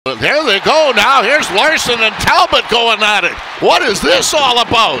There they go now. Here's Larsson and Talbot going at it. What is this all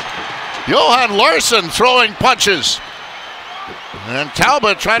about? Johan Larsson throwing punches. And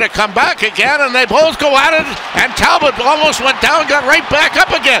Talbot trying to come back again, and they both go at it. And Talbot almost went down, got right back up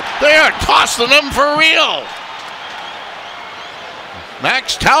again. They are tossing them for real.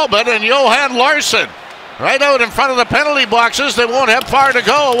 Max Talbot and Johan Larsson right out in front of the penalty boxes. They won't have far to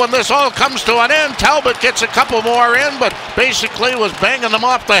go when this all comes to an end. Talbot gets a couple more in, but basically was banging them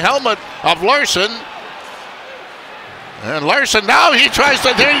off the helmet of Larsson. And Larsson now he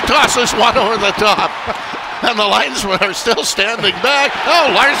tosses one over the top. And the linesmen are still standing back. Oh,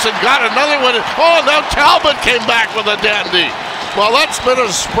 Larsson got another one. Oh, now Talbot came back with a dandy. Well, that's been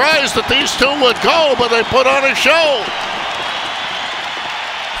a surprise that these two would go, but they put on a show.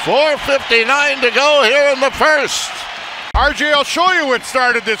 4:59 to go here in the first. RJ, I'll show you what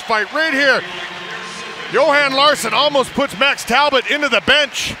started this fight right here. Johan Larsson almost puts Max Talbot into the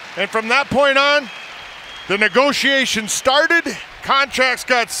bench. And from that point on, the negotiations started. Contracts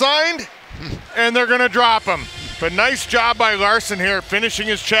got signed. And they're going to drop him. But nice job by Larsson here, finishing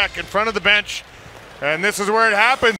his check in front of the bench. And this is where it happens.